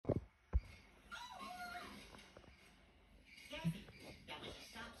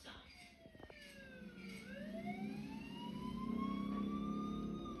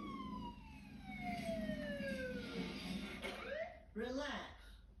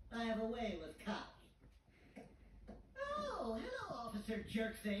away with cops. Oh, hello, Officer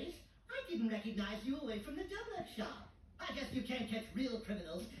Jerkface. I didn't recognize you away from the donut shop. I guess you can't catch real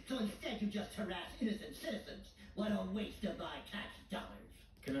criminals, so instead you just harass innocent citizens. What a waste of my tax dollars.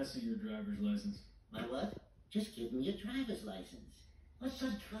 Can I see your driver's license? My what? Just give me a driver's license. What's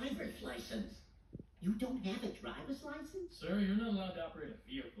a driver's license? You don't have a driver's license? Sir, you're not allowed to operate a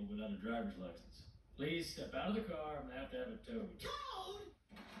vehicle without a driver's license. Please step out of the car. I'm going to have it towed. Towed?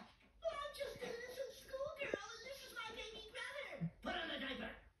 But I'm just an innocent schoolgirl, and this is my baby brother. Put on the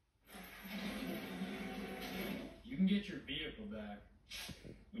diaper. You can get your vehicle back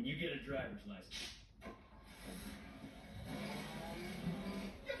when you get a driver's license.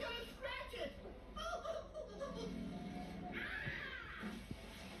 You're gonna scratch it!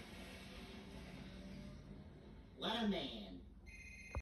 What a man.